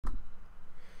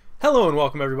Hello and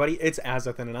welcome everybody, it's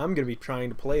Azothan and I'm going to be trying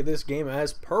to play this game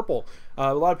as Purple.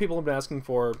 A lot of people have been asking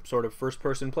for sort of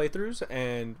first-person playthroughs,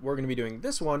 and we're going to be doing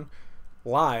this one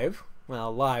live.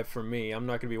 Well, live for me. I'm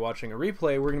not going to be watching a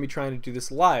replay. We're going to be trying to do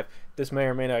this live. This may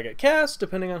or may not get cast,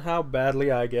 depending on how badly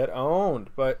I get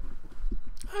owned, but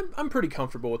I'm pretty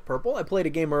comfortable with Purple. I played a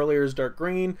game earlier as Dark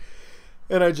Green,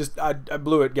 and I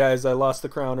blew it, guys. I lost the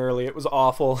crown early. It was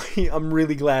awful. I'm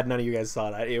really glad none of you guys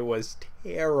saw that. It was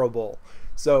terrible.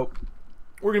 So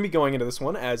we're going to be going into this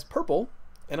one as Purple,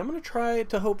 and I'm going to try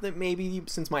to hope that maybe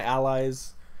since my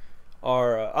allies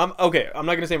are... okay, I'm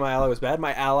not going to say my ally was bad.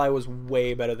 My ally was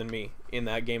way better than me in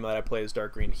that game that I played as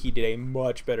Dark Green. He did a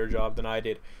much better job than I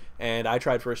did, and I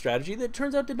tried for a strategy that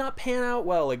turns out did not pan out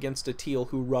well against a teal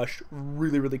who rushed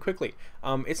really quickly.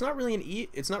 It's not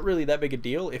really that big a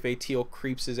deal if a teal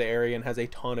creeps his area and has a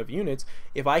ton of units.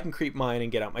 If I can creep mine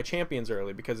and get out my champions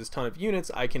early, because his ton of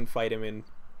units, I can fight him in,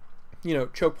 you know,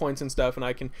 choke points and stuff, and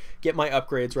I can get my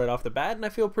upgrades right off the bat, and I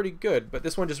feel pretty good. But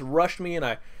this one just rushed me, and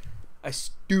I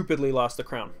stupidly lost the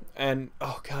crown. And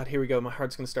oh god, here we go. My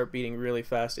heart's gonna start beating really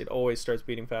fast. It always starts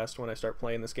beating fast when I start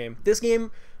playing this game. This game,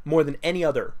 more than any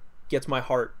other, gets my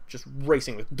heart just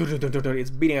racing with it's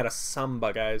beating out of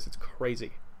samba, guys. It's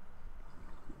crazy.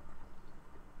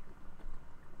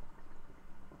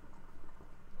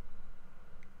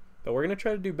 But we're gonna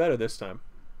try to do better this time.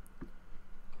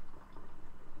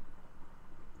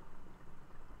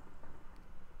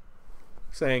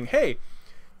 Saying, hey,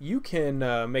 you can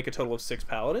make a total of 6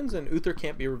 paladins, and Uther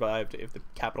can't be revived if the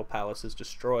capital palace is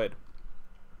destroyed.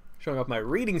 Showing off my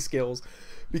reading skills,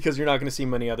 because you're not going to see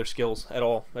many other skills at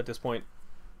all at this point.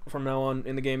 From now on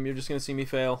in the game, you're just going to see me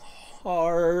fail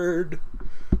hard.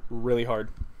 Really hard.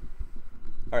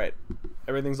 Alright,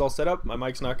 everything's all set up. My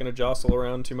mic's not going to jostle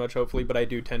around too much, hopefully, but I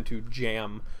do tend to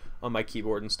jam on my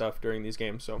keyboard and stuff during these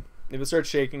games, so if it starts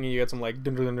shaking and you get some like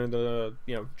you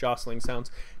know, jostling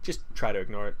sounds, just try to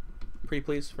ignore it. Pretty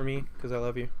please for me, because I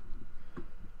love you.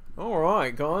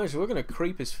 Alright guys, we're gonna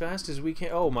creep as fast as we can.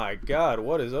 Oh my god,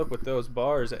 what is up with those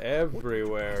bars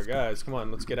everywhere? Guys, come on,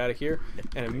 let's get out of here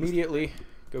and immediately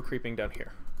go creeping down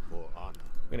here. We're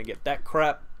gonna get that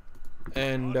crap,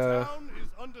 and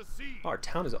our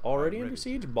town is already under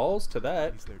siege? Balls to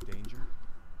that.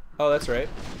 Oh, that's right.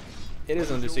 It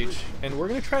is under siege, and we're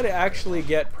gonna try to actually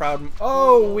get Proud.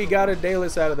 Oh, we got a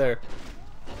Daedalus out of there.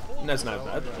 That's not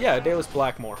bad. Yeah, Daedalus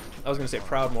Blackmore. I was gonna say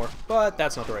Proudmore, but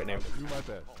that's not the right name.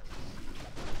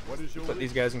 Put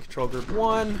these guys in control group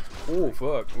 1. Oh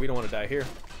fuck, we don't want to die here.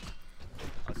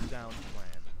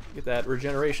 Get that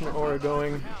regeneration aura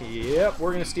going. Yep,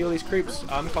 we're gonna steal these creeps.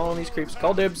 I'm calling these creeps.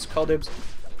 Call dibs. Call dibs.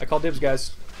 I call dibs,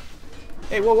 guys.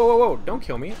 Hey, whoa! Don't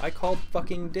kill me. I called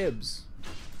fucking dibs.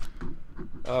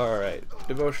 Alright,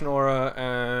 Devotion Aura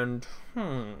and...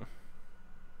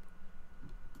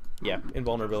 yeah,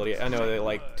 Invulnerability. I know they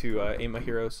like to aim my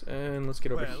heroes. And let's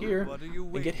get over here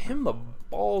and get him the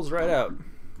balls right out,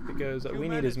 because we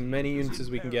need as many units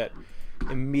as we can get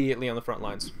immediately on the front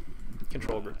lines.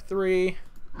 Control Group 3.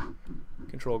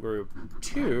 Control Group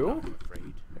 2.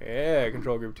 Yeah,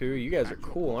 Control Group 2. You guys are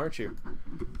cool, aren't you?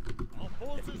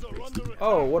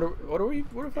 Oh, what are we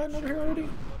fighting over here already?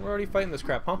 We're already fighting this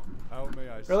crap, huh?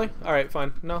 Really? Alright,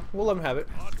 fine. No, we'll let them have it.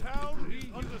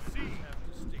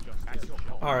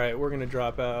 Alright, we're gonna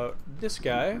drop out this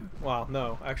guy. Wow,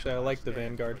 no, actually I like the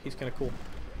Vanguard. He's kinda cool.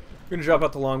 We're gonna drop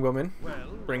out the Longbowman,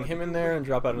 bring him in there, and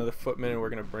drop out another Footman, and we're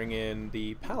gonna bring in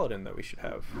the Paladin that we should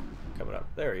have coming up.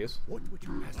 There he is.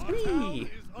 Whee!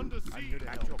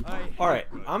 Alright,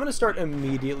 I'm gonna start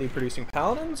immediately producing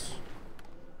Paladins.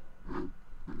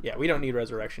 Yeah, we don't need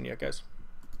Resurrection yet, guys.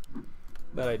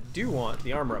 But I do want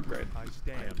the armor upgrade.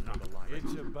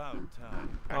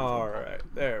 Alright,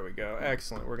 there we go.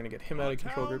 Excellent. We're going to get him out of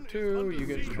Control Group 2. You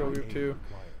get Control Group 2.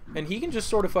 And he can just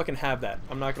sort of fucking have that.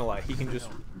 I'm not going to lie. He can just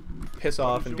piss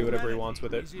off and do whatever he wants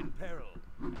with it.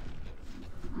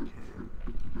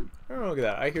 Oh, look at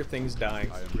that. I hear things dying.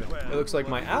 It looks like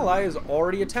my ally is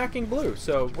already attacking blue.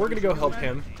 So we're going to go help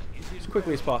him as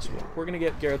quickly as possible. We're going to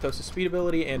get Garithos' speed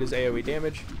ability and his AoE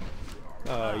damage.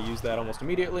 Use that almost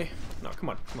immediately. No, come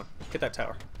on. Hit that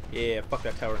tower. Yeah, fuck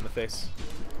that tower in the face.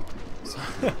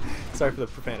 Sorry for the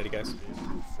profanity, guys.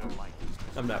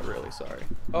 I'm not really sorry.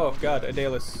 Oh god,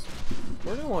 Daedalus.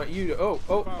 We're gonna want you to...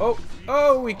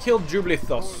 Oh, we killed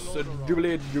Jubilithos.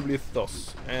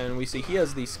 Jubilithos. And we see he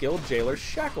has the skill Jailer's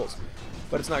Shackles.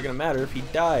 But it's not gonna matter if he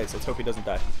dies. Let's hope he doesn't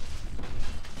die.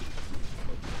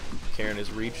 Karen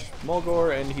has reached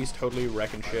Mulgore, and he's totally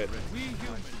wrecking shit.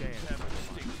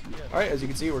 Alright, as you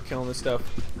can see, we're killing this stuff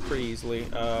pretty easily.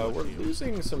 We're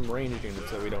losing some ranged units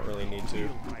that we don't really need to.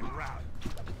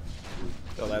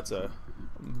 So that's a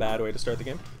bad way to start the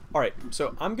game. Alright,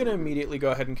 so I'm going to immediately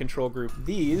go ahead and control group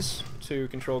these to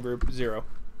control group 0.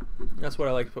 That's what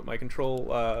I like to put my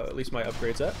control, at least my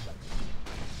upgrades at.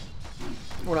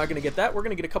 We're not going to get that. We're going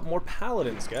to get a couple more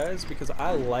paladins, guys, because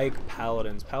I like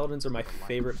paladins. Paladins are my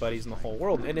favorite buddies in the whole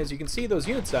world. And as you can see, those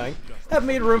units dying have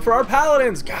made room for our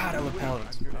paladins. God, I love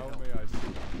paladins.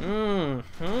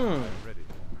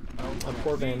 A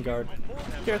poor Vanguard.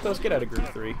 Karathos, get out of group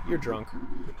 3. You're drunk.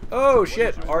 Oh,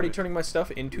 shit. Already turning my stuff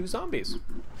into zombies.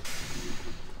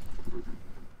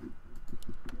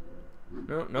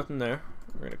 No, nothing there.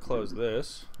 We're going to close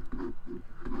this.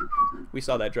 We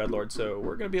saw that Dreadlord, so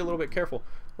we're going to be a little bit careful.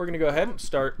 We're going to go ahead and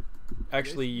start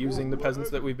actually using the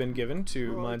peasants that we've been given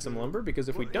to mine some lumber, because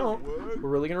if we don't, we're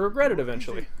really going to regret it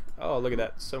eventually. Oh, look at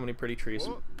that. So many pretty trees.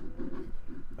 And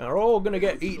they're all going to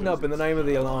get eaten up in the name of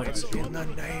the Alliance. In the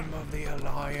name of the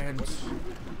Alliance.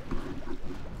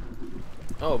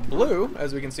 Oh, blue,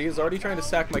 as we can see, is already trying to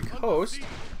sack my coast.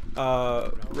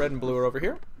 Red and blue are over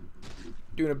here.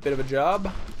 Doing a bit of a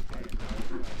job.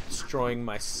 Destroying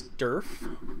my sturf.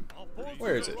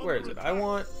 Where is it? Where is it? I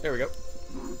want... There we go.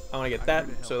 I want to get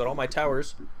that so that all my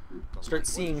towers start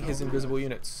seeing his invisible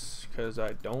units, because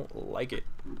I don't like it.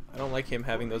 I don't like him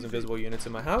having those invisible units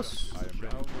in my house.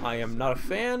 I am not a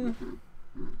fan.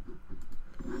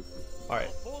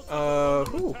 Alright.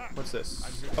 Ooh, what's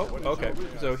this? Oh, okay.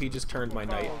 So he just turned my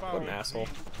knight. What an asshole.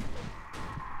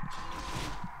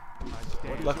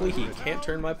 Luckily he can't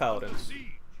turn my paladins.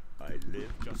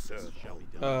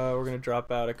 We're gonna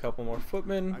drop out a couple more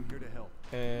footmen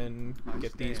and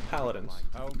get these paladins.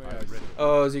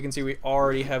 Oh, as you can see, we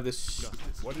already have this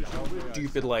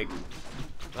stupid like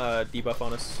debuff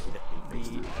on us,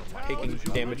 the taking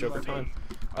damage over time.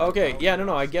 Okay, yeah,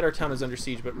 no, I get our town is under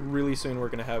siege, but really soon we're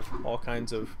gonna have all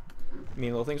kinds of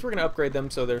mean little things. We're gonna upgrade them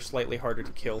so they're slightly harder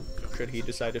to kill should he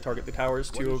decide to target the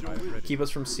towers to keep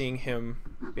us from seeing him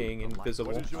being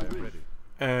invisible.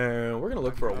 And we're going to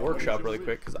look for a workshop really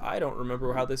quick, because I don't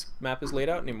remember how this map is laid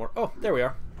out anymore. Oh, there we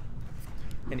are.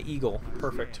 An eagle.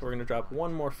 Perfect. We're going to drop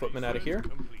one more footman out of here,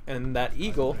 and that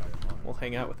eagle will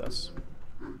hang out with us.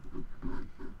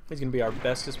 He's going to be our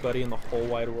bestest buddy in the whole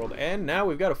wide world. And now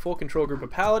we've got a full control group of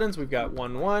paladins. We've got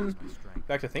 1-1. In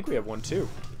fact, I think we have 1-2.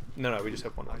 No, we just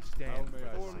have 1-1.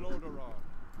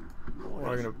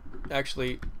 We're going to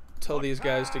actually tell these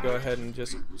guys to go ahead and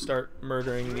just start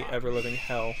murdering the ever-living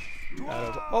hell out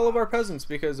of all of our peasants,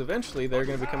 because eventually they're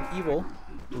going to become evil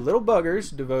little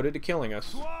buggers devoted to killing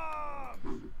us.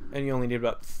 And you only need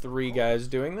about 3 guys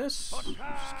doing this. Just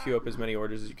queue up as many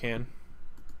orders as you can.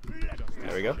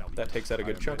 There we go. That takes out a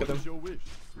good chunk of them.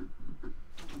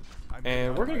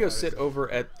 And we're going to go sit over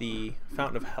at the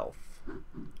Fountain of Health.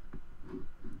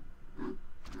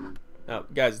 Now,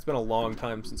 guys, it's been a long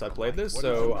time since I played this,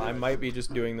 so I might be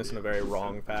just doing this in a very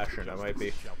wrong fashion. I might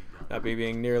be not be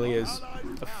being nearly as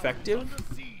effective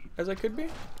as I could be.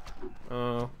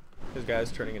 His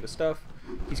guy's turning into stuff.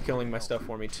 He's killing my stuff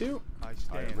for me too.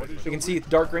 We can see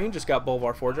Dark Green just got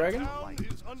Bolvar 4 Dragon.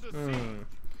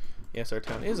 Yes, our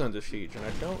town is under siege, and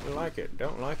I don't like it.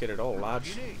 Don't like it at all,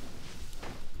 lads.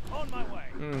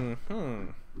 Alright,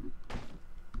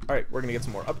 we're gonna get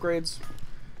some more upgrades.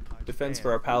 Defense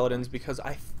for our paladins, because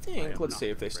I think, let's see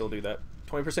if they still do that.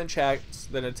 20% chance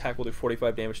that an attack will do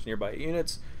 45 damage to nearby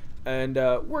units. And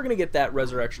we're going to get that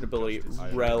resurrection ability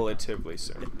relatively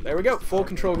soon. There we go. Full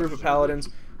control group of paladins.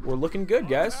 We're looking good,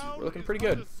 guys. We're looking pretty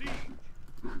good.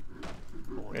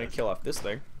 We're going to kill off this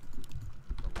thing.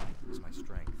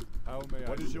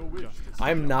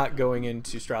 I'm not going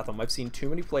into Stratholme. I've seen too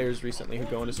many players recently who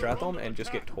go into Stratholme and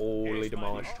just get totally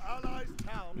demolished.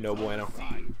 No bueno.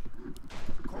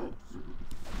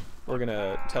 We're going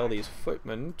to tell these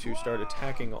footmen to start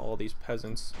attacking all these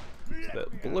peasants so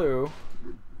that blue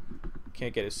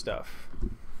can't get his stuff.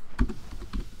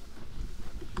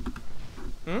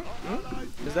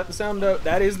 Is that the sound of...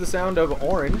 That is the sound of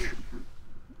orange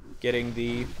getting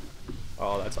the...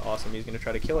 Oh, that's awesome. He's going to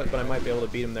try to kill it, but I might be able to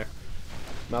beat him there.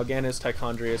 Mal'Ganis,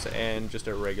 Tychondrius, and just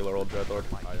a regular old Dreadlord.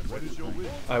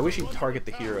 I wish he'd target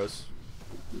the heroes.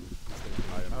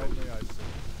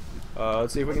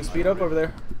 Let's see if we can speed up over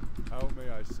there. How may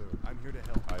I serve? I'm here to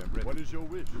help. I am ready. What is your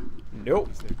wish? Nope.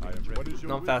 I am ready. What is your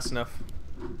Not wish? fast enough.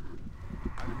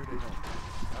 I'm here to help.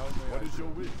 How may what is your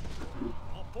wish?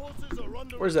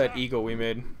 Where's that eagle we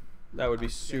made? That would be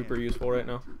super useful right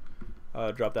now.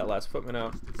 Drop that last footman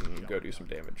out and go do some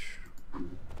damage. The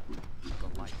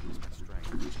light is my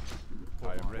strength.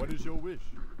 I am ready. What is your wish?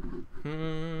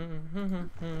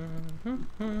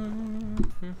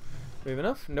 We have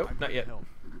enough? Nope, not yet.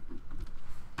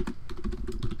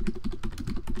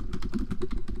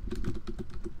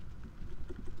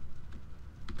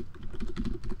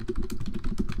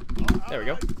 There we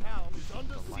go.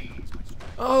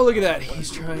 Oh, look at that.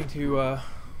 He's trying to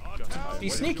be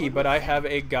sneaky, but I have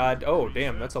a god. Oh,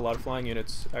 damn. That's a lot of flying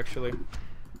units, actually.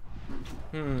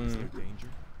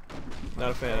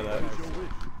 Not a fan of that.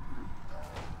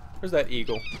 Where's that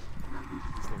eagle?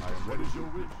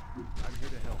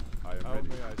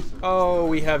 Oh,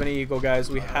 we have an eagle, guys.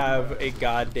 We have a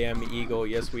goddamn eagle.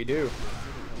 Yes, we do.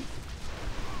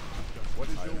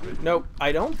 Nope,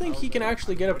 I don't think he can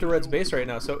actually get up to Red's base right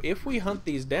now, so if we hunt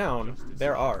these down,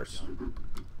 they're ours.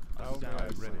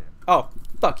 Oh,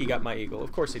 fuck, he got my eagle.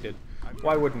 Of course he did.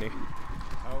 Why wouldn't he?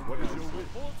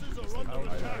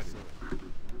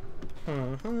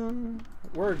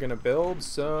 We're gonna build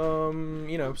some,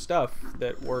 you know, stuff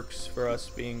that works for us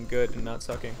being good and not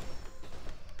sucking.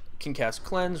 Can cast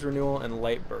Cleanse, Renewal, and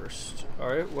Light Burst.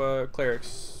 Alright, well, Clerics,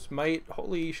 Smite,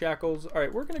 Holy Shackles.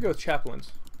 Alright, we're gonna go with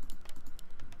Chaplains.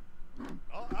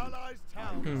 Our allies'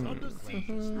 town is under siege.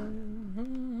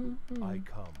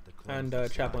 And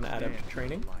Chaplain Adept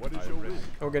training. And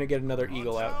we're gonna get another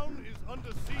eagle out.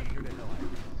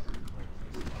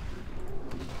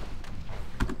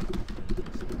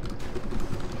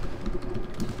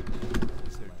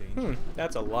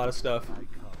 That's a lot of stuff.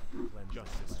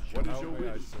 What is your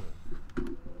wish?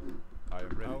 I am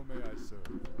ready. How may I serve?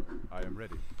 I am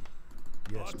ready.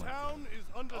 Yes, our town is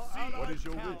under siege. What is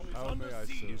your wish? How may I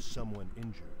serve? Is someone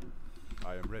injured?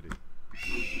 I am ready.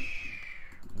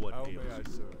 What how may I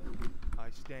serve? I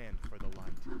stand for the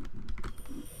light.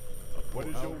 What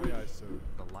is your wish? I serve?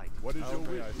 The light. What is your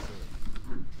wish? I serve?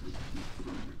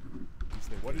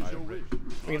 What is your wish?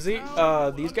 You can see,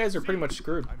 these guys are pretty much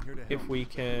screwed if we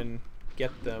can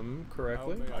get them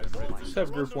correctly. Just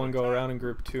have group 1 go around and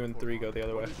group 2 and 3 go the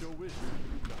other way.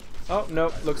 Oh,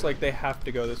 nope, looks like they have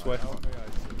to go this way.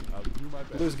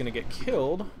 Blue's gonna get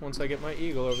killed once I get my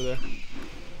eagle over there.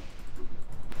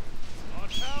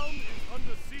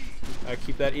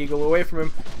 Keep that eagle away from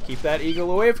him. Keep that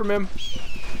eagle away from him.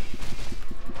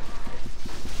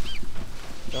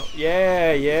 Oh,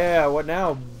 yeah, yeah, what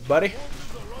now, buddy?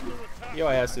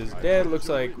 Your ass is dead. Looks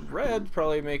like Red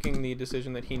probably making the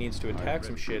decision that he needs to attack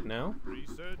some shit now.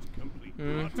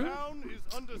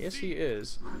 Yes, he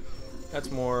is.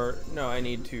 That's more... No, I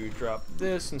need to drop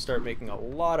this and start making a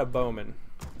lot of bowmen.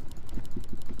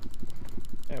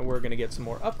 And we're going to get some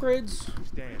more upgrades.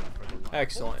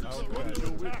 Excellent.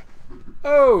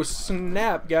 Oh,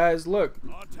 snap, guys. Look.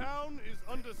 Our town is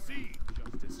under siege.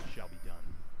 Justice shall be done.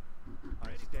 I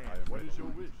stand. What is your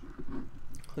wish?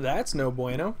 That's no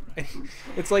bueno.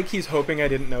 It's like he's hoping I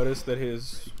didn't notice that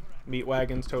his meat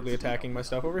wagon's totally attacking my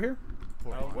stuff over here.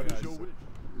 What is your wish?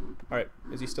 Alright,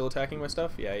 is he still attacking my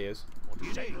stuff? Yeah, he is.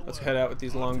 Let's head out with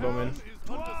these longbowmen.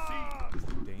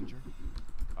 Danger.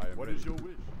 What is your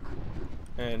wish?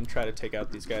 And try to take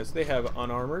out these guys. They have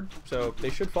unarmored, so they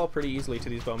should fall pretty easily to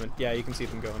these bowmen. Yeah, you can see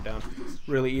them going down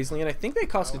really easily, and I think they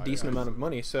cost a decent amount of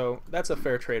money, so that's a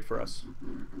fair trade for us.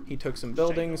 He took some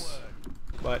buildings,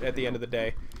 but at the end of the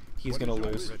day, he's going to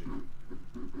lose.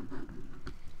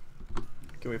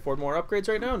 Can we afford more upgrades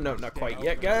right now? No, not quite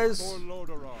yet, guys. I'm going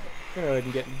to go ahead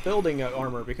and get building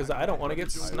armor because I don't want to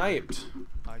get sniped.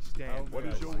 I stand. What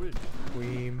is your wish?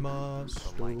 We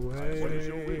must away what is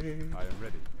your wish? I am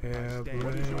ready. every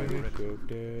break of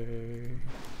day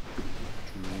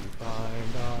to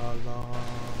find our long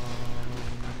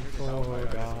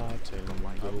forgotten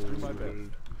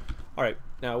gold. Alright,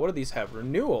 now what do these have?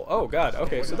 Renewal. Oh god,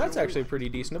 okay, so that's actually a pretty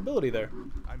decent ability there.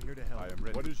 I'm here to help. I am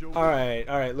ready.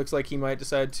 Alright, looks like he might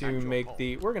decide to make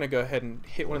the... We're gonna go ahead and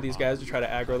hit one of these guys to try to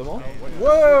aggro them all.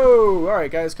 Whoa!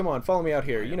 Alright guys, come on, follow me out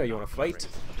here. You know you want to fight.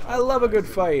 I love a good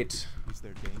fight.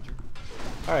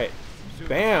 Alright,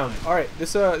 bam! Alright,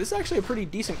 this is actually a pretty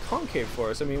decent concave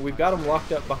for us. I mean, we've got him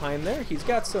locked up behind there. He's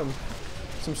got some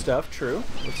stuff, true.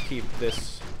 Let's keep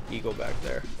this eagle back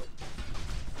there.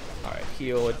 Alright,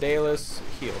 heal a Dalus,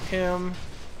 heal him,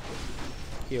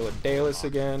 heal a Dalus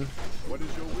again.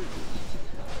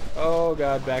 Oh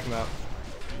god, back him out.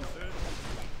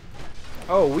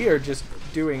 Oh, we are just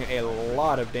doing a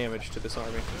lot of damage to this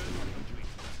army.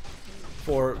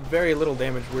 For very little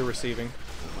damage we're receiving.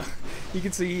 You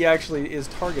can see he actually is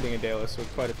targeting a Dalus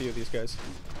with quite a few of these guys.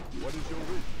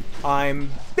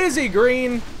 I'm busy,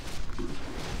 Green!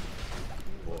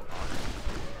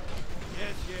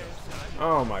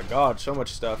 Oh my god, so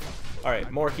much stuff. Alright,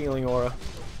 more healing aura.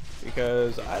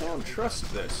 Because I don't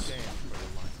trust this.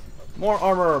 More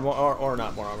armor, or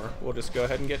not more armor. We'll just go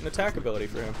ahead and get an attack ability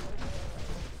for him.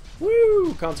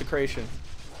 Woo! Consecration.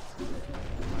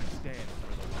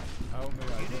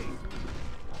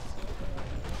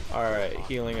 Alright,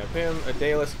 healing up him. A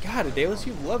Dalus. God, a Dalus,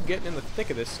 you love getting in the thick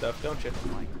of this stuff, don't you?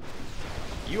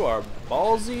 You are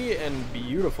ballsy and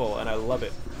beautiful, and I love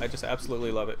it. I just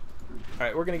absolutely love it.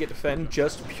 Alright, we're going to get defend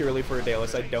just purely for a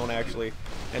Daedalus. I don't actually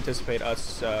anticipate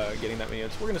us getting that many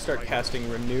units. We're going to start casting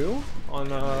Renew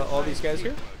on all these guys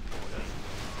here.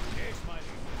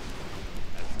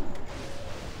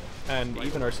 And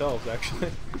even ourselves, actually.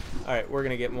 Alright, we're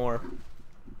going to get more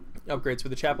upgrades for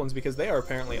the chaplains because they are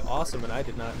apparently awesome, and I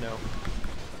did not know.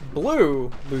 Blue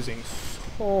losing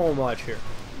so much here.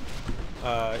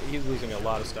 He's losing a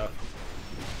lot of stuff.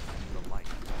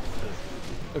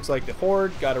 Looks like the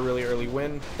Horde got a really early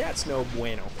win. That's no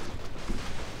bueno.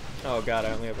 Oh god,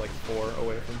 I only have like 4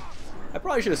 away from... I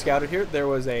probably should have scouted here. There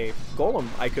was a Golem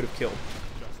I could have killed.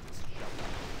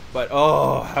 But,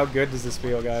 oh, how good does this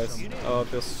feel, guys? Oh, it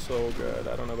feels so good.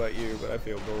 I don't know about you, but I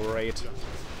feel great.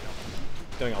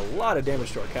 Doing a lot of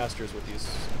damage to our casters with these.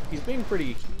 He's being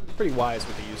pretty wise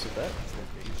with the use of that.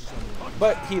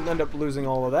 But he'll end up losing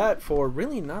all of that for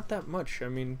really not that much. I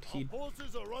mean, he...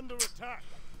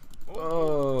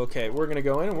 Oh, okay, we're going to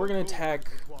go in and we're going to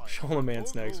attack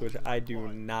Sholomance next, which I do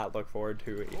not look forward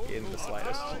to in the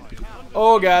slightest.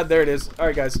 Oh god, there it is.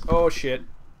 Alright guys, oh shit.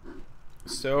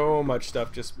 So much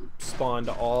stuff just spawned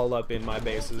all up in my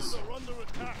bases.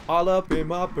 All up in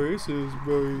my bases,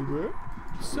 baby.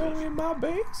 So in my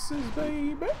bases,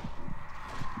 baby.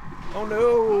 Oh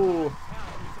no!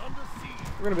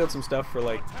 We're gonna build some stuff for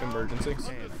like emergencies.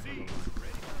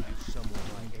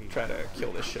 Try to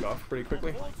kill this shit off pretty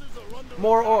quickly.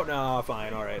 More aura. Nah,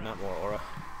 fine. Alright, not more aura.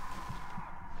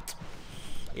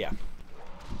 Yeah.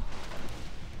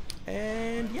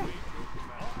 And yeah.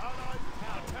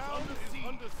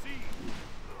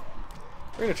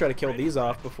 We're gonna try to kill these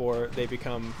off before they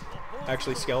become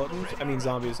actually skeletons. I mean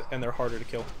zombies, and they're harder to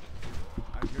kill.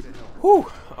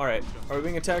 Whew! Alright. Are we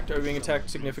being attacked? Are we being attacked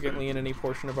significantly in any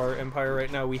portion of our empire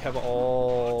right now? We have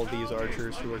all these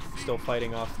archers who are still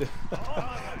fighting off the...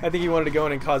 I think he wanted to go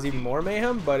in and cause even more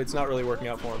mayhem, but it's not really working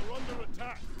out for him.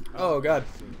 Oh god.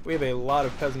 We have a lot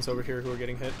of peasants over here who are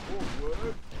getting hit.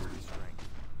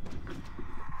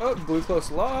 Oh, blue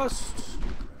close lost.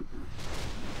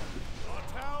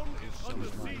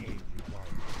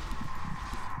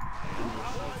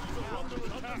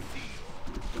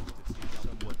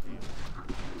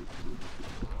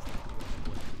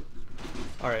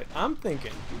 Alright, I'm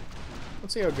thinking.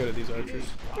 Let's see how good are these archers.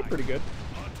 They're pretty good.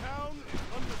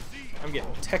 I'm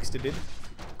getting texted.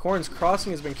 Corn's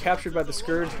Crossing has been captured by the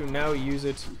Scourge, who now use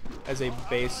it as a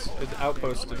base, as an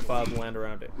outpost to defile the land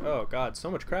around it. Oh god,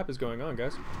 so much crap is going on,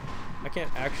 guys. I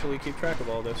can't actually keep track of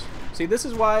all this. See, this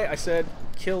is why I said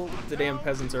kill the damn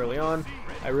peasants early on.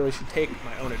 I really should take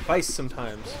my own advice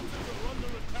sometimes.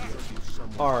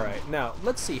 Alright, now,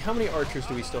 let's see. How many archers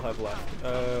do we still have left?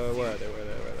 Where are they? Where are they? Where are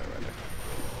they?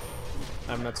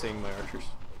 I'm not seeing my archers.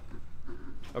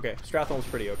 Okay, Stratholm's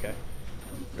pretty okay.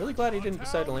 Really glad he didn't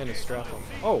decide to land in Stratholm.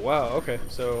 Oh, wow, okay.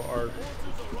 So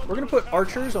we're going to put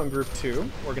archers on group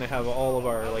 2. We're going to have all of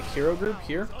our like hero group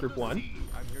here, group 1.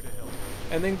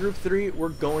 And then group 3, we're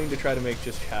going to try to make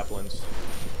just chaplains.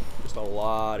 Just a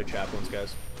lot of chaplains,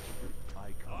 guys.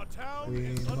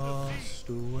 We must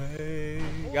away.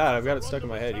 God, I've got it stuck in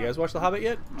my head. You guys watch The Hobbit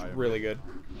yet? It's really good.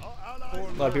 A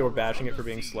lot of people are bashing it for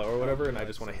being slow or whatever, and I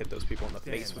just want to hit those people in the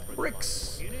face with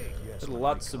bricks. There's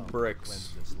lots of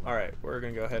bricks. Alright, we're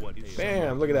going to go ahead.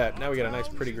 Bam! Look at that. Now we got a nice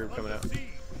pretty group coming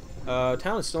out.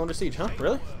 Town is still under siege, huh?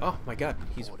 Really? Oh my god.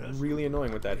 He's really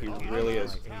annoying with that. He really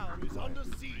is.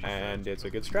 And it's a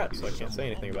good strat, so I can't say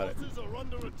anything about it.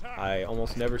 I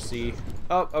almost never see...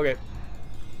 Oh, okay.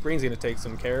 Green's going to take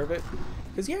some care of it.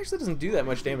 Because he actually doesn't do that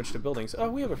much damage to buildings. Oh,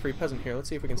 we have a free peasant here. Let's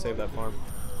see if we can save that farm.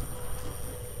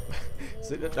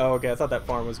 Oh, okay, I thought that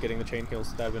farm was getting the chain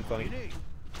heals. That would have been funny.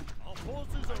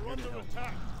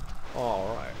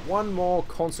 Alright, one more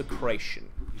consecration.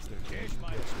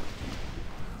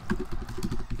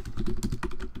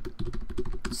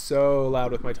 So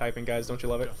loud with my typing, guys. Don't you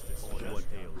love it?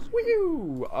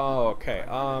 Woo! Oh, okay.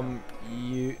 I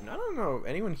don't know.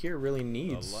 Anyone here really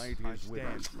needs...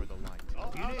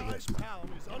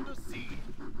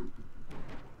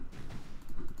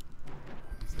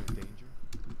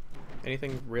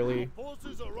 Anything really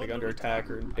like under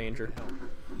attack or in danger?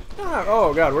 Ah,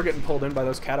 oh god, we're getting pulled in by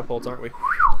those catapults, aren't we?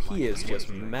 Whew, he is just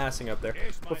massing up there.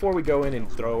 Before we go in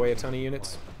and throw away a ton of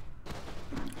units,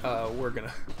 we're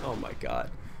gonna... Oh my god.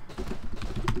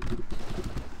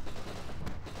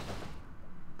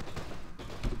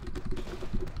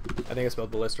 I think I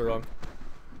spelled ballista wrong.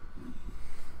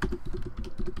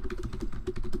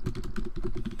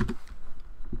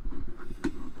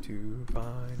 To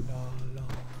find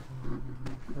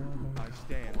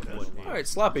Alright,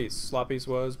 Sloppies. Sloppies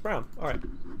was brown. Alright.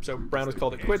 So Brown has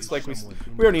called it quits. Like we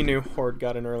already knew Horde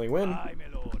got an early win,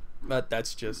 but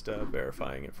that's just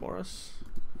verifying it for us.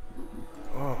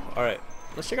 Oh, all right.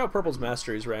 Let's check out Purple's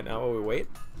masteries right now while we wait.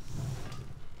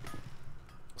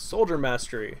 Soldier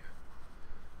mastery.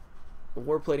 The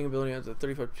warplating ability has a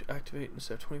 35 activate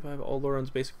instead of 25. All Loran's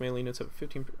basic melee units have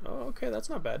 15. Oh, okay, that's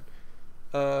not bad.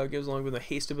 Gives along with a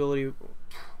haste ability.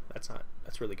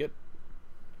 That's really good.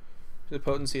 The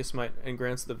potency of smite and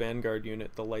grants the Vanguard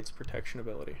unit the light's protection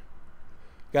ability.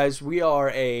 Guys, we are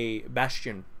a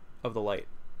bastion of the light,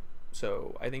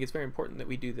 so I think it's very important that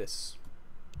we do this.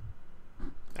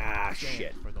 Ah,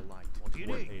 shit. For the light. What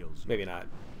ails you? Maybe not.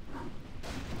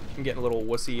 I'm getting a little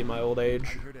wussy in my old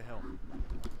age. I'm here to help.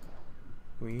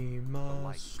 We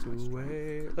must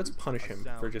away. Let's punish him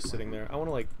for just sitting there. I want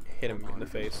to like hit him in the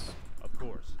face. Of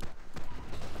course.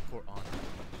 For honor.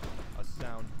 A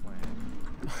sound plan.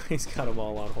 He's got them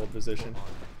all on hold position.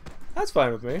 That's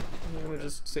fine with me. I'm gonna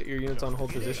just sit your units on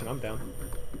hold position. I'm down.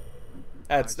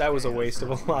 That was a waste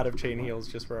of a lot of chain heals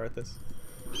just for Arthas.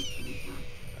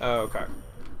 Okay.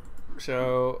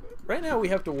 So right now we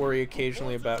have to worry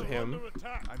occasionally about him.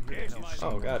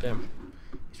 Oh goddamn.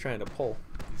 He's trying to pull.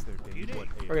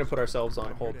 We're gonna put ourselves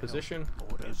on hold position.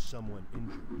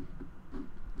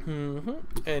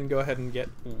 And go ahead and get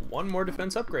one more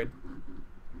defense upgrade.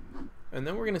 And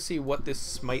then we're gonna see what this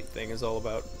smite thing is all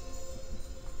about.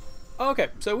 Okay,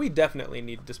 so we definitely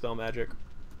need Dispel Magic,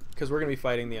 because we're gonna be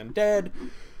fighting the undead.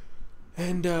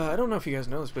 And I don't know if you guys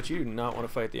know this, but you do not want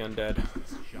to fight the undead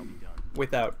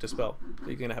without Dispel.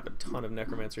 You're gonna have a ton of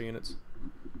Necromancer units.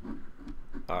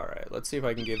 Alright, let's see if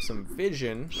I can give some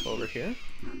vision over here.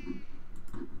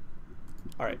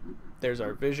 Alright, there's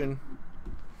our vision.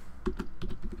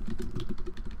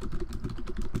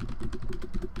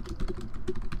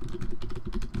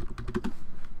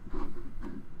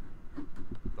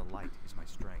 The light is my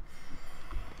strength.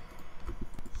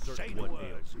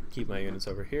 Keep my units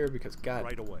over here because god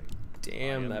Right away.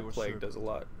 damn, that plague does a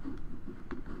lot.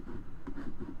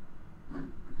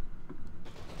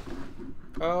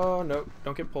 Oh no,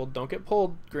 don't get pulled, don't get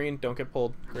pulled. Green, don't get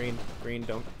pulled. Green, green,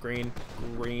 don't, green,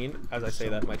 green. As I say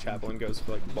that, my chaplain goes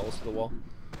like balls to the wall.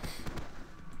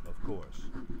 Of course.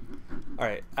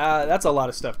 Alright, that's a lot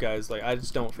of stuff, guys. Like, I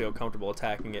just don't feel comfortable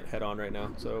attacking it head on right now.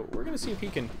 So we're gonna see if he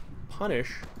can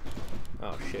punish.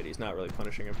 Oh shit, he's not really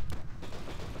punishing him.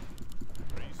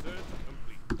 Research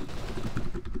complete.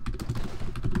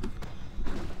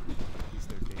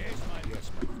 Yes, my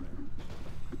friend.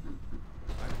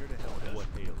 I'm here to help. What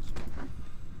ails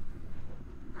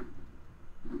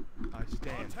you? I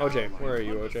stand. OJ, where are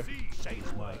you, OJ? Is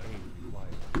my aid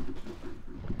required?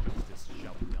 Justice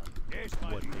shall be done. Yes,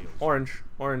 my what ails you? Orange,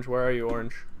 orange, where are you,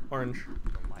 orange? Orange.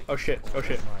 Oh shit, oh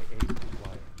shit. My aid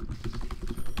required.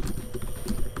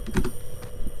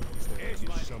 Is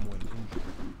someone injured?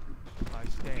 I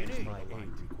stand. My aid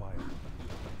required.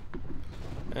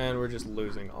 And we're just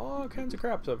losing all kinds of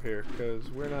craps up here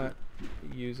because we're not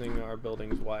using our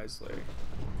buildings wisely.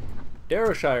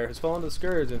 Darrowshire has fallen to the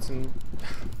scourge. It's in...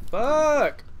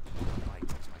 Fuck!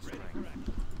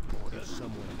 Is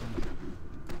someone injured?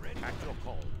 Act your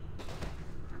call.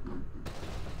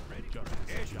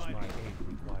 Justice is my aid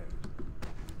required.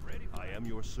 I am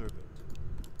your servant.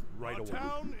 Right away.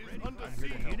 Town is under I'm here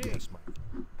to help. Yes, my.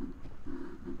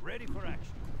 Ready for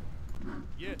action.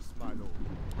 Yes, my lord.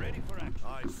 Ready for action.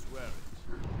 I swear it.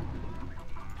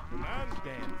 Command.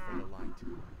 Stand for the light.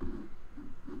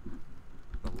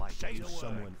 The light Say is the Is word.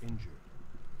 someone injured?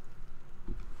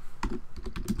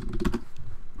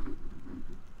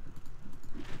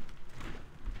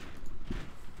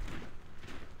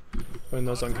 Putting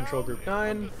those on control group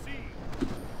 9.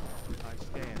 I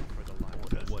stand for the light.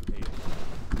 What ails?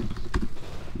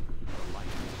 The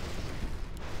light.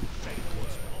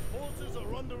 Our forces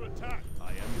are under attack. I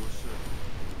am your servant.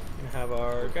 Gonna have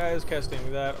our guys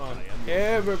casting that on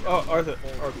every... Oh, Arthur.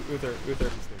 Or Uther.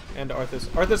 And Arthas.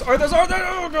 Arthas!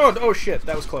 Oh god! Oh shit,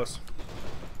 that was close.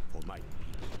 For my I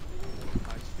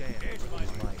stand for the light.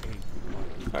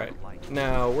 Alright,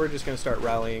 now we're just gonna start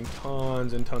rallying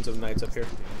tons and tons of knights up here.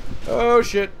 Oh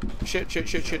shit! Shit. I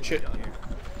await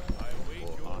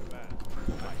your command.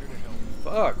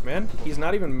 Fuck, man. He's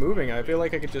not even moving. I feel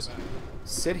like I could just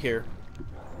sit here.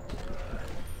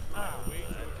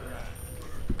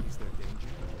 Is there danger?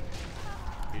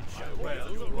 It shall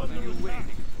well are under attack.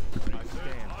 I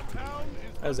stand. Our town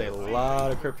is That was a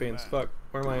lot of crypt fiends. Fuck.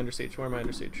 Where am I under siege? Where am I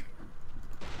under siege?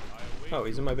 Oh,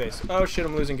 he's in my base. Oh shit,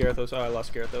 I'm losing Garethos. Oh, I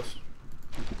lost Garethos.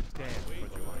 Stand for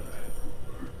the light.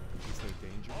 Is there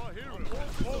danger? our heroes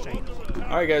are under attack.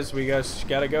 Alright guys, we just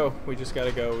gotta go. We just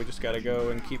gotta go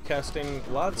and keep casting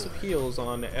lots of heals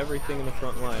on everything in the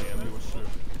front line. I am your servant.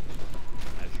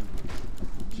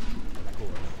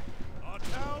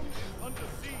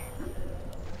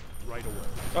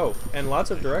 Oh, and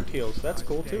lots of direct heals. That's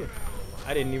cool too.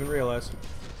 I didn't even realize.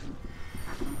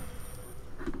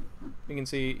 You can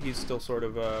see he's still sort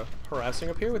of harassing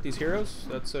up here with these heroes.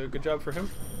 That's a good job for him.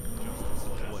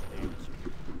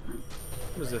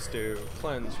 What does this do?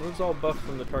 Cleanse. Removes all buff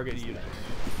from the target unit.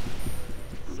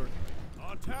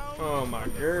 Oh my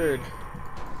god.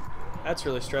 That's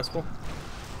really stressful.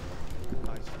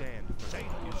 I stand for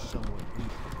is someone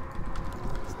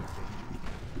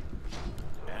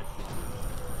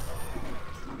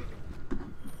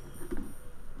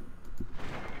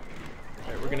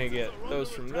Alright, we're gonna get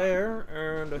those from there,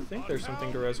 and I think there's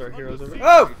something to res our heroes over.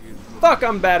 Oh! Fuck,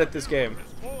 I'm bad at this game.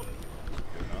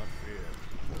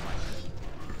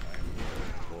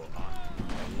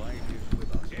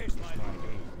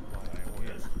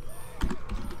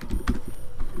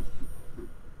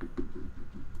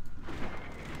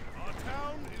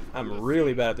 I'm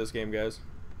really bad at this game, guys.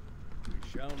 We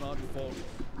shall not falter.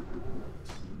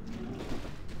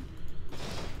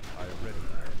 I am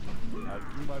ready. I'll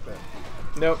do my best.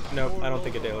 Nope, nope, I don't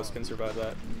think Adelis can survive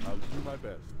that. I'll do my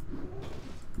best.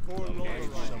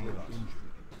 Someone injured.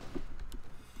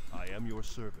 I am your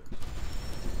servant.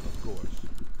 Of course.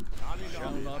 We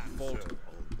shall not falter.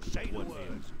 What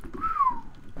ails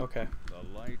you? Okay.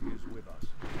 The light is with us.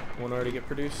 One already get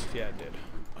produced? Yeah, it did.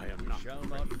 I am not shall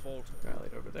not falter.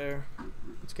 Rallied over there.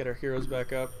 Let's get our heroes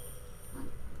back up.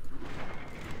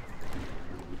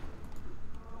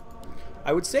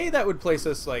 I would say that would place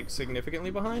us like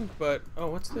significantly behind, but oh,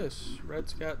 what's this?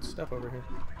 Red's got stuff over here.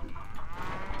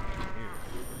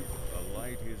 The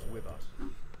light is with us.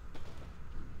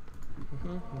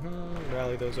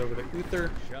 Rally those over to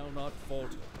Uther. Shall not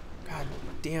falter. God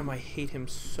damn, I hate him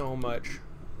so much.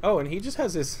 Oh, and he just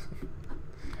has his.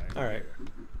 All right.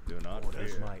 Do not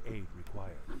fear. My aid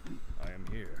required. I am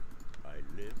here. I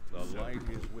live. The light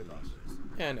is with us.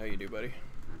 Yeah, I know you do, buddy.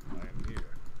 I am here.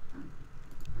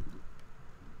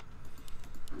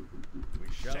 We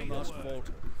shall not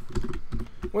falter.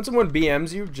 When someone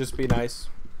BMs you, just be nice.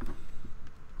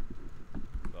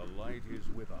 The light is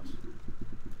with us.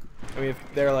 I mean, if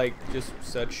they're like just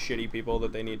such shitty people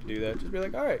that they need to do that, just be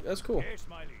like, all right, that's cool. Yes,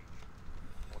 my liege.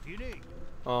 What do you need?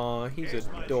 Aw, he's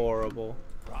adorable.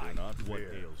 Do not fear. What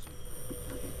ails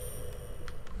you?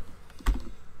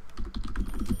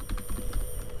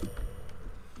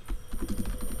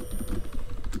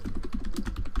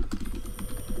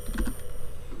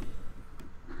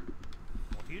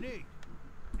 What do you need?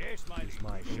 Yes, my liege.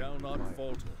 My shall not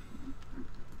falter.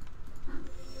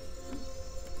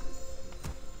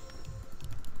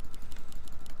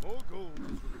 More gold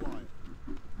is required.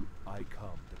 I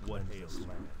come to cleanse this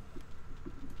land.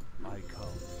 I come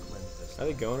to cleanse this Are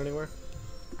they going anywhere?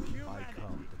 I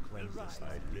come to cleanse this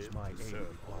land. Is my aid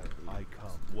required? I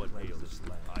come to cleanse this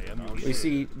land. I am your We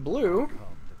see Blue come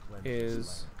to cleanse is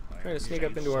this trying to sneak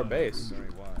up into our base.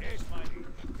 Yes, my liege.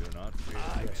 Do not fear.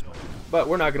 Yes, my But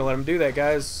we're not going to let him do that,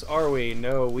 guys. Are we?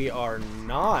 No, we are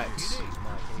not. is my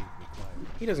aid required.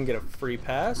 He doesn't get a free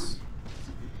pass.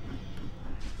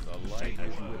 The light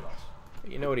is with us.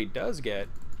 You know what he does get?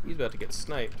 He's about to get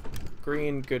sniped.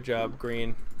 Green, good job,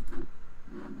 Green.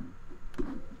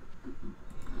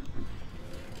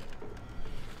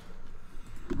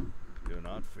 Do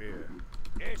not fear.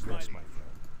 Yes, my Yes, liege. my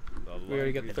friend. The We already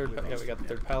light got the is third. with Yeah, us. we got the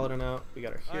third paladin out. We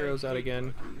got our heroes out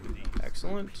again.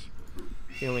 Excellent.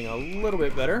 Feeling a little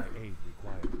bit better. Aid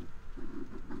required.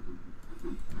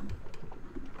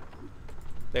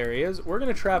 There he is. We're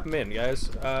gonna trap him in, guys.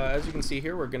 As you can see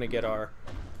here, we're gonna get our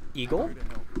eagle,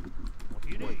 What do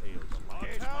you need? Our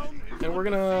town is and we're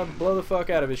gonna blow the fuck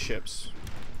out of his ships.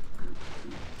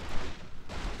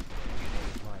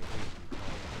 My aid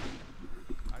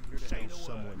required. I'm here to help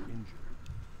someone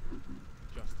injured.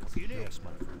 justice. What do you need? Yes,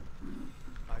 my friend.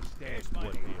 I stand Yes, for my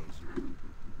what liege. ails you.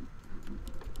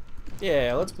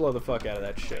 Yeah, let's blow the fuck out of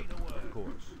that ship. Say the word. Of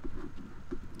course.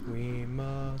 We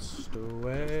must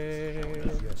away.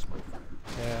 Yes, my friend.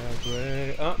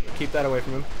 Every... Oh, keep that away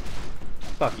from him.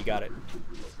 Fuck, you got it.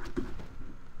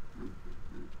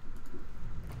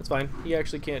 That's fine. He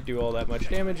actually can't do all that much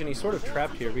damage, and he's sort of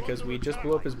trapped here because we just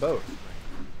blew up his boat.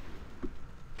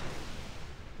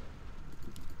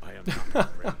 I am not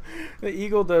ready. The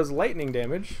eagle does lightning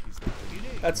damage.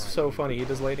 That's so funny. He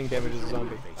does lightning damage as a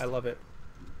zombie. I love it.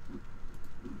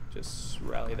 Just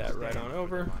rally that right on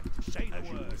over. Say the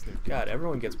word. God,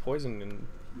 everyone gets poisoned and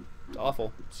it's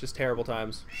awful. It's just terrible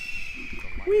times.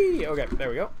 Whee! Okay, there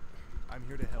we go. I'm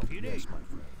here to help. You Yes, need. my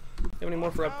friend. Have any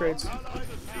more for upgrades? Ally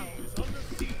the sea is under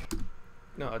siege.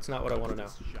 No, that's not what I want to know.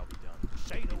 Shall be done.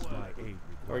 Say the My word. aid required.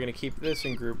 We're gonna keep this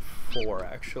in group 4,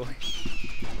 actually.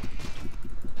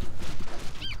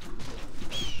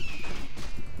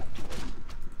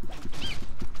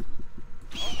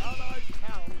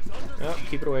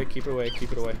 Keep it away. Keep it away.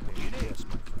 Keep it away.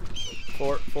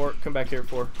 4, 4. Come back here.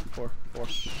 4, 4, 4.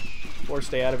 4,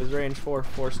 stay out of his range. 4,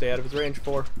 4, stay out of his range.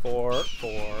 4, 4,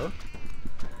 4.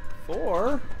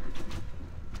 4.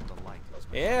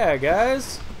 Yeah,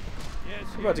 guys.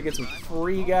 We're about to get some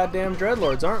free goddamn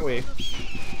dreadlords, aren't we?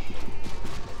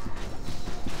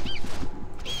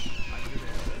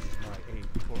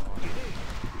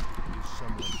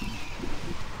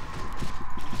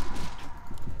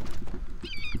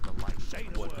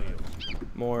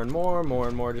 More and more, more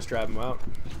and more, just drive them out.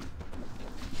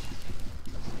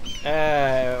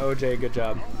 OJ, good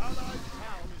job.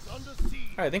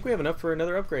 Alright, I think we have enough for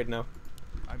another upgrade now.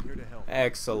 I'm here to help.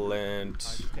 Excellent.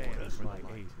 The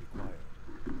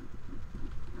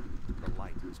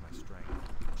light is my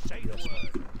strength. Say the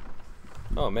word.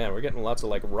 Oh man, we're getting lots of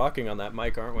like rocking on that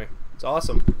mic, aren't we? It's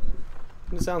awesome.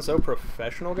 Doesn't it sound so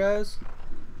professional, guys?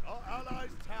 Our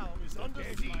allies' town is under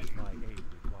siege. My aid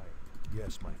required.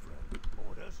 Yes, my friend.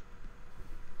 Orders.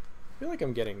 I feel like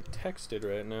I'm getting texted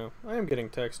right now. I am getting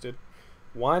texted.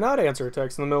 Why not answer a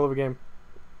text in the middle of a game?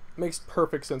 Makes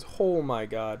perfect sense. Oh my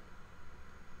god.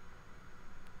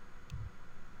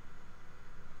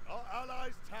 Our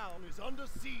allies' town is under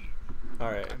siege.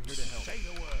 Alright. I'm here to help. Say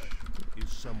the word.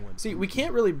 Is someone See, we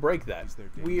can't really break that.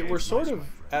 We're sort of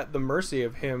at the mercy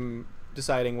of him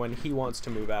deciding when he wants to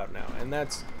move out now, and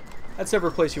that's never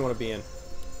a place you want to be in.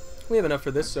 We have enough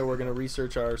for this, so we're going to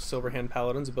research our Silverhand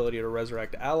Paladin's ability to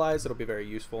resurrect allies. It'll be very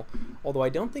useful, although I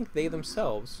don't think they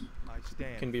themselves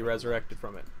can be resurrected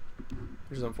from it,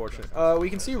 which is unfortunate. We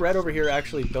can see Red over here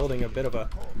actually building a bit of a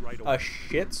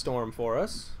shitstorm for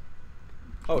us.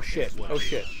 Oh shit, oh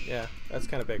shit, yeah, that's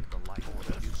kind of big.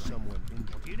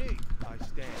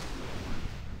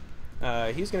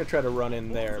 He's going to try to run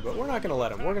in there, but we're not going to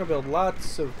let him. We're going to build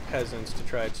lots of peasants to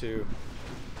try to...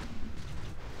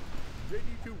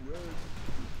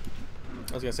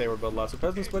 I was going to say we're building lots of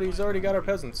peasants, but he's already got our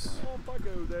peasants.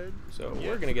 So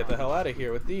we're going to get the hell out of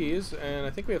here with these, and I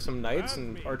think we have some knights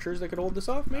and archers that could hold this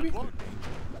off, maybe?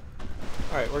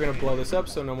 Alright, we're going to blow this up,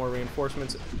 so no more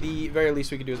reinforcements. The very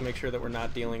least we can do is make sure that we're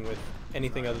not dealing with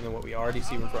anything other than what we already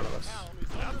see in front of us.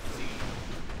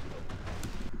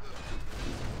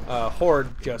 Horde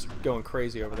just going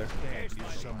crazy over there.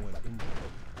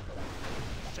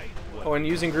 Oh, and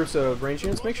using groups of ranged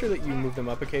units, make sure that you move them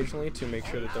up occasionally to make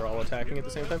sure that they're all attacking at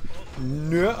the same time.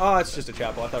 No, oh, it's just a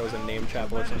chapel. I thought it was a named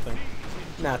chapel or something.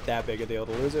 Not that big a deal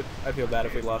to lose it. I feel bad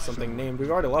if we lost something named. We've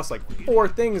already lost like 4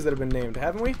 things that have been named,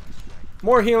 haven't we?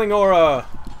 More healing aura!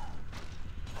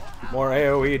 More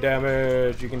AoE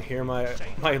damage! You can hear my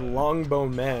longbow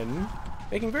men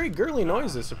making very girly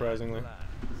noises, surprisingly.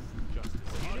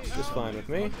 It's just fine with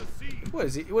me. What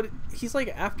is he? What? He's like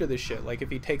after this shit. Like if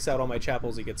he takes out all my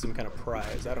chapels, he gets some kind of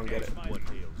prize. I don't get it.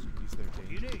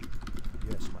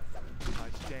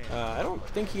 I don't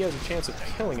think he has a chance of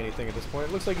killing anything at this point.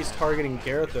 It looks like he's targeting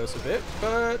Garethos a bit,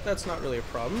 but that's not really a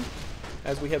problem,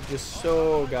 as we have just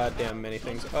so goddamn many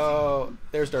things. Oh,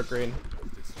 there's Dark Green.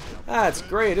 That's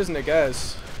great, isn't it,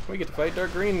 guys? We get to fight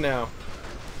Dark Green now.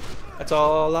 That's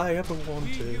all I ever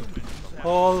wanted.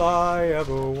 All I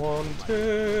ever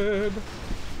wanted.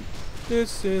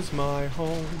 This is my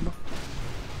home.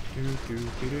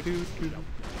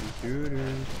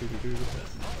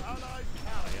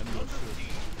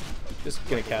 Just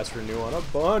gonna cast Renew on a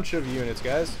bunch of units,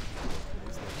 guys,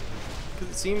 because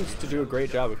it seems to do a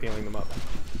great job of healing them up.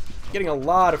 Getting a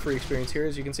lot of free experience here.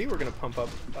 As you can see, we're gonna pump up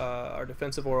our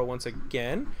defensive aura once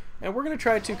again, and we're gonna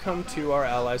try to come to our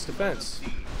allies' defense.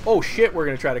 Oh shit, we're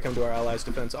gonna try to come to our allies'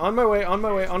 defense. On my way, on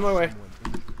my way, on my way.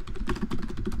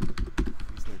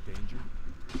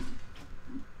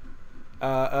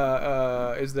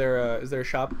 Is there a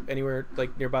shop anywhere,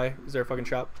 like, nearby? Is there a fucking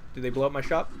shop? Did they blow up my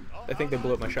shop? I think they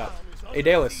blew up my shop. Hey,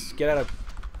 Dalus, get out of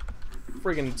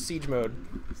friggin' siege mode.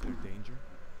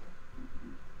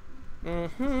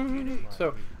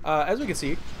 So, as we can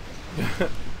see,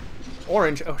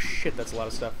 orange, oh shit, that's a lot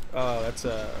of stuff. That's,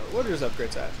 what are his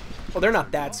upgrades at? Oh, they're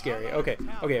not that scary. Okay,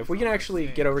 okay, if we can actually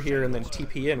get over here and then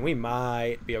TP in, we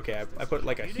might be okay. I put,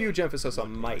 like, a huge emphasis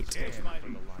on might.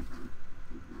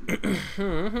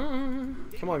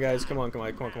 Come on, guys. Come on, come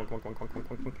on, come on, come on, come on, come on,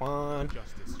 come on, come on.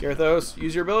 Garethos,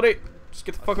 use your ability. Just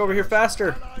get the fuck over here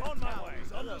faster.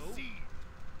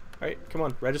 Alright, come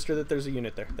on. Register that there's a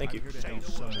unit there. Thank you.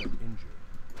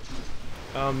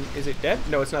 Is it dead?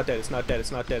 No, it's not dead. It's not dead.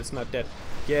 It's not dead. It's not dead.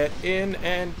 Get in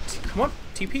and... come on.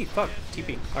 TP. Fuck.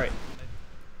 TP. Alright.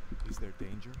 Is there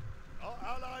danger?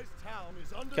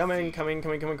 Coming, coming,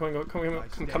 coming, coming, coming, coming,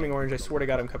 I'm coming, Orange. I swear to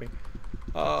God, I'm coming.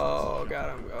 Oh,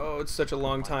 God. Oh, it's such a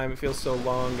long time. It feels so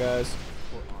long, guys.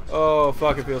 Oh,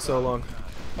 fuck. It feels so long.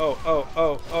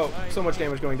 Oh. So much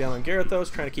damage going down on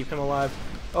Garethos, trying to keep him alive.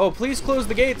 Oh, please close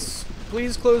the gates.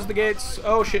 Please close the gates.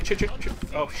 Oh, shit.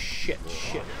 Oh, shit.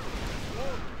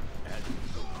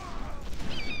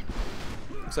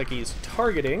 Looks like he's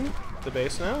targeting the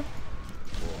base now.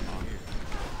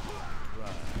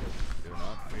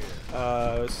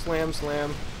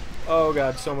 Slam. Oh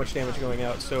god, so much damage going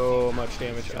out. So much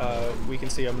damage. We can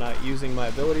see I'm not using my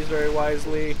abilities very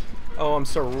wisely. Oh, I'm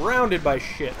surrounded by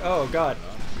shit. Oh god.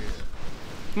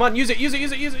 Come on, use it.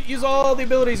 Use all the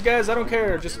abilities, guys. I don't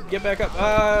care. Just get back up.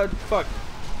 Fuck.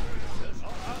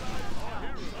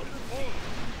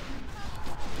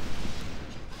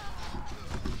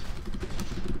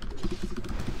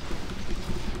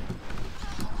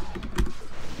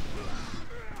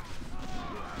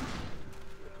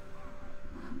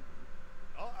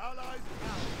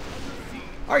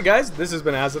 Alright guys, this has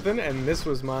been Azothan, and this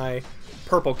was my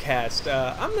purple cast.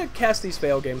 I'm going to cast these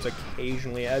fail games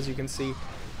occasionally, as you can see.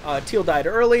 Teal died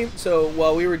early, so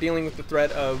while we were dealing with the threat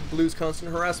of blue's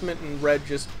constant harassment and red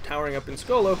just towering up in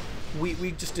Skolo,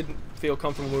 we just didn't feel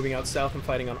comfortable moving out south and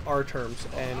fighting on our terms,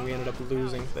 and we ended up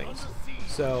losing things.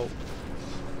 So,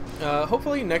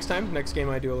 hopefully next game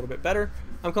I do a little bit better.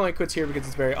 I'm calling it quits here because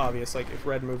it's very obvious, like if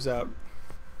red moves out.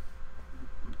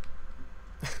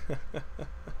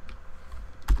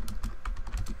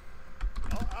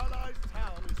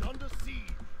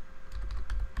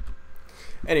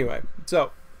 Anyway,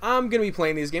 so I'm going to be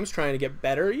playing these games, trying to get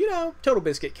better. You know, Total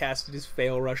Biscuit casted his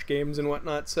fail rush games and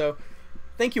whatnot. So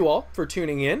thank you all for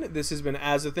tuning in. This has been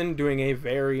Azothan doing a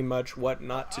very much what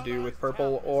not to do with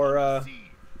purple, or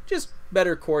just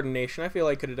better coordination. I feel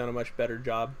like I could have done a much better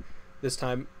job this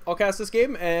time. I'll cast this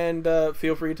game, and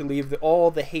feel free to leave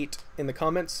all the hate in the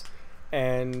comments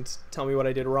and tell me what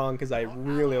I did wrong, because I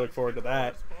really look forward to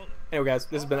that. Anyway guys,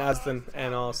 this has been Azothan,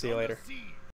 and I'll see you later.